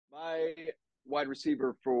my wide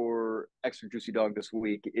receiver for extra juicy dog this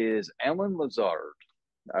week is Alan Lazard.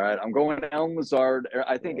 All right, I'm going Alan Lazard.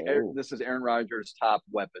 I think Oh, this is Aaron Rodgers' top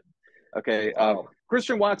weapon. Okay, wow.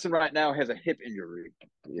 Christian Watson right now has a hip injury.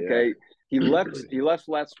 Yeah. Okay, he left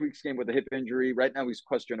last week's game with a hip injury. Right now he's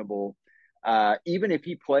questionable. Even if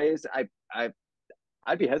he plays,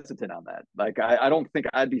 I'd be hesitant on that. Like I don't think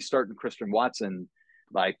I'd be starting Christian Watson,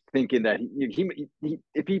 like thinking that he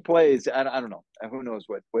if he plays, I don't know. Who knows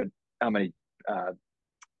what how many uh,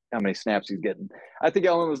 how many snaps he's getting. I think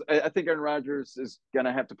Aaron Rodgers is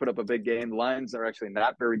gonna have to put up a big game. The Lions are actually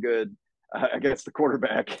not very good against the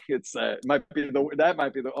quarterback. It's might be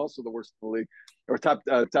also the worst in the league, or top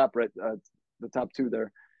right the top two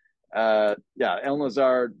there. Yeah, Alan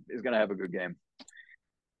Lazard is gonna have a good game.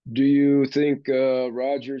 Do you think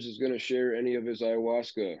Rodgers is going to share any of his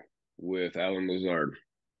ayahuasca with Alan Lazard?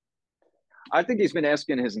 I think he's been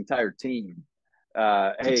asking his entire team,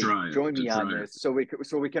 To "Hey, try it. join To me on try it. this, so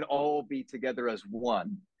we can all be together as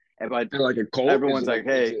one." And but Feel like a cult? Is everyone's it like,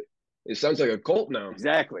 like is "Hey, it? It sounds like a cult now.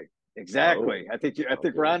 exactly, Oh, exactly." I think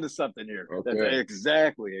we're okay, onto something here. That's okay,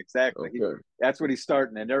 exactly. okay. That's what he's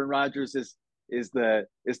starting. And Aaron Rodgers is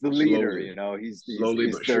the leader. Slowly, You know, slowly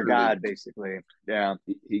he's but their surely. god basically. Yeah,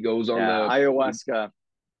 He goes on yeah. the Ayahuasca.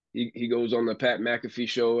 he goes on the Pat McAfee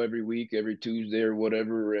show every week, every Tuesday or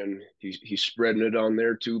whatever, and he's spreading it on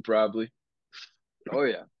there too, probably. Oh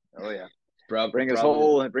yeah, oh yeah. Probably. Bring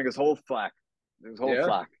his whole flock. His whole Yeah,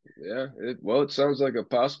 flock. yeah. Well, it sounds like a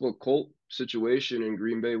possible cult situation in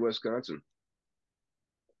Green Bay, Wisconsin.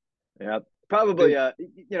 Yeah, I probably.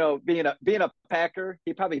 think Being a Packer,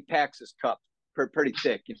 he probably packs his cup pretty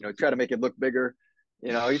thick. You know, try to make it look bigger.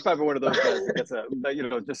 You know, he's probably one of those guys that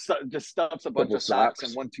gets just stuffs a bunch couple of socks in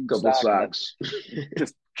socks, one tube couple sock and then socks.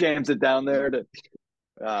 just jams it down there to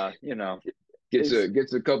it's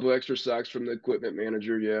Gets a couple extra socks from the equipment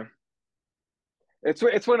manager. Yeah,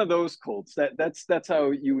 it's one of those Colts that's how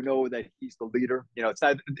you know that he's the leader. You know,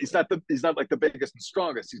 he's not like the biggest and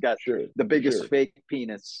strongest. He's got sure, the biggest sure. fake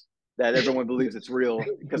penis that everyone believes it's real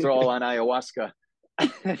because they're all on ayahuasca.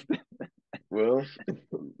 Well,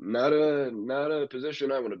 not a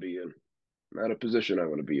position I want to be in. Not a position I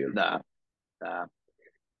want to be in. Nah, nah.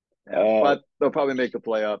 Yeah, Uh, but they'll probably make the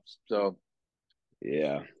playoffs. So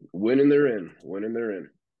yeah, winning they're in. Winning they're in.